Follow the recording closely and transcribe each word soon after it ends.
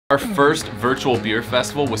Our first virtual beer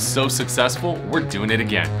festival was so successful, we're doing it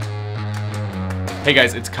again. Hey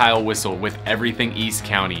guys, it's Kyle Whissel with Everything East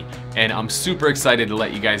County, and I'm super excited to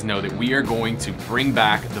let you guys know that we are going to bring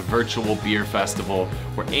back the virtual beer festival.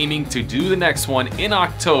 We're aiming to do the next one in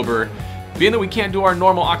October. Being that we can't do our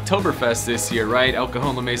normal Oktoberfest this year, right? El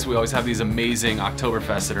Cajon La Mesa, we always have these amazing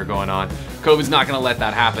Oktoberfests that are going on. COVID's not gonna let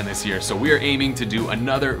that happen this year, so we are aiming to do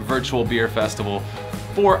another virtual beer festival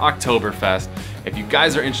for Oktoberfest. If you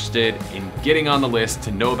guys are interested in getting on the list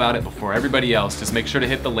to know about it before everybody else, just make sure to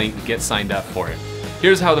hit the link and get signed up for it.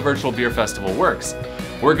 Here's how the virtual beer festival works.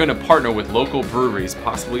 We're gonna partner with local breweries,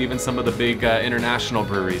 possibly even some of the big international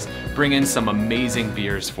breweries, bring in some amazing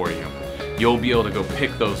beers for you. You'll be able to go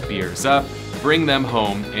pick those beers up, bring them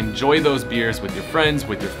home, enjoy those beers with your friends,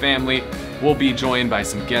 with your family. We'll be joined by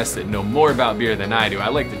some guests that know more about beer than I do. I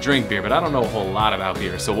like to drink beer, but I don't know a whole lot about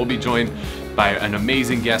beer. So we'll be joined by an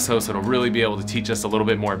amazing guest host that'll really be able to teach us a little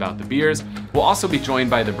bit more about the beers. We'll also be joined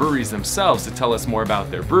by the breweries themselves to tell us more about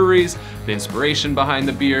their breweries, the inspiration behind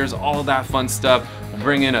the beers, all that fun stuff. We'll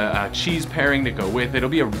bring in a cheese pairing to go with it. It'll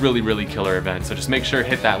be a really killer event. So just make sure to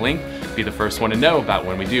hit that link, be the first one to know about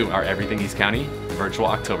when we do our Everything East County virtual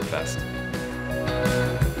Oktoberfest.